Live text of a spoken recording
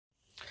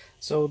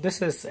So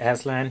this is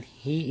Aslan.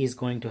 He is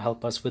going to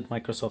help us with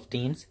Microsoft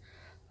Teams.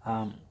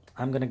 I'm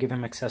going to give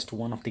him access to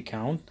one of the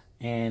account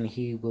and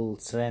he will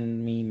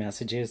send me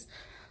messages.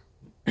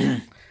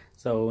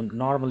 So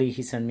normally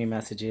he sends me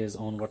messages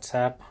on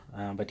WhatsApp,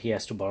 but he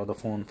has to borrow the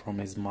phone from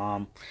his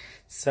mom.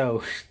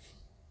 So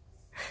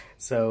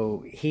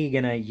he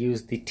gonna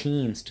use the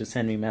Teams to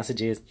send me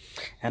messages,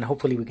 and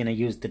hopefully we're gonna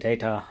use the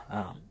data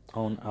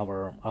on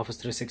our Office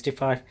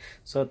 365.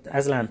 So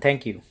Aslan,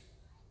 thank you.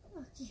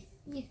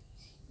 Okay,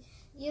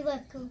 you're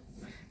welcome.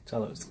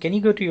 So can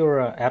you go to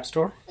your App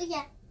Store?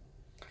 Yeah.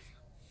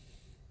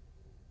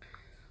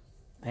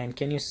 And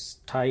can you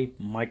type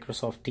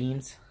Microsoft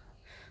Teams?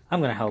 I'm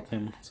gonna help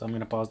him, so I'm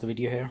gonna pause the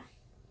video here.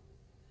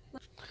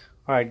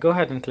 Alright, go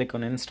ahead and click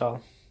on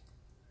install.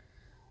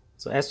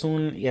 So as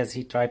soon as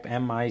he type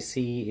MIC,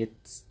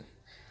 it's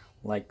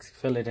like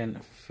filled it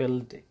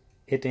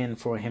in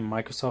for him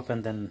Microsoft,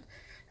 and then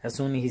as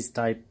soon as he's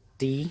typed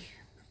T,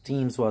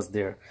 Teams was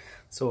there.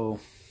 So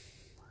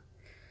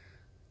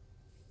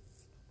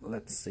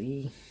let's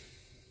see.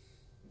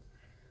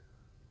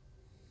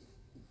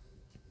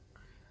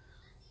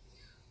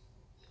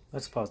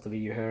 Let's pause the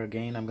video here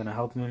again. I'm gonna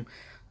help him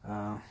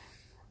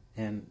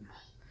and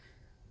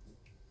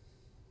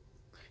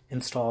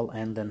install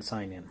and then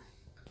sign in.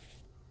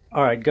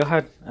 Alright, go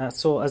ahead.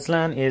 So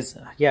Aslan is,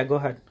 yeah, go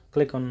ahead,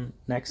 click on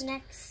next.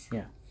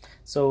 Yeah,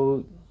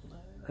 so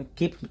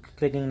keep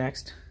clicking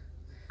next.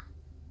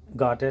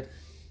 Got it.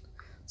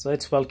 So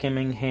it's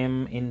welcoming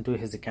him into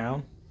his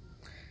account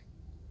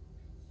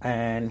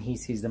and he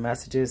sees the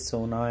messages.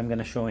 So now I'm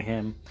gonna show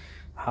him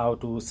how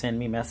to send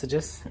me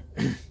messages.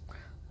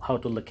 How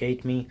to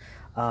locate me,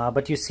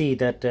 but you see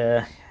that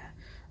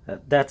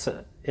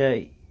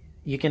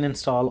you can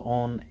install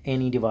on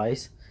any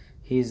device.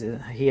 He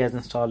has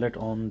installed it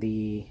on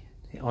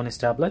his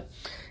tablet,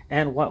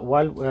 and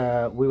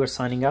while we were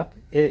signing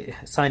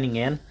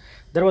in,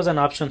 there was an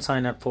option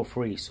sign up for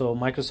free. So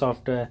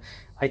Microsoft,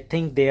 I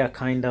think they are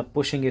kind of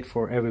pushing it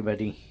for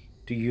everybody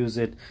to use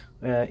it,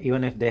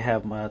 even if they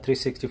have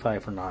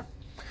 365 or not.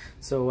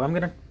 So I'm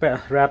gonna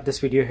wrap this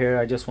video here.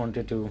 I just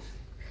wanted to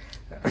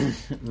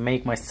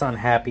make my son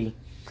happy,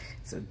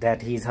 so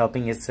that he's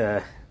helping his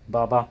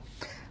Baba.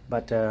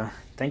 But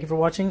thank you for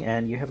watching,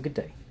 and you have a good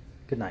day.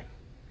 Good night.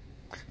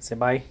 Say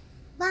bye.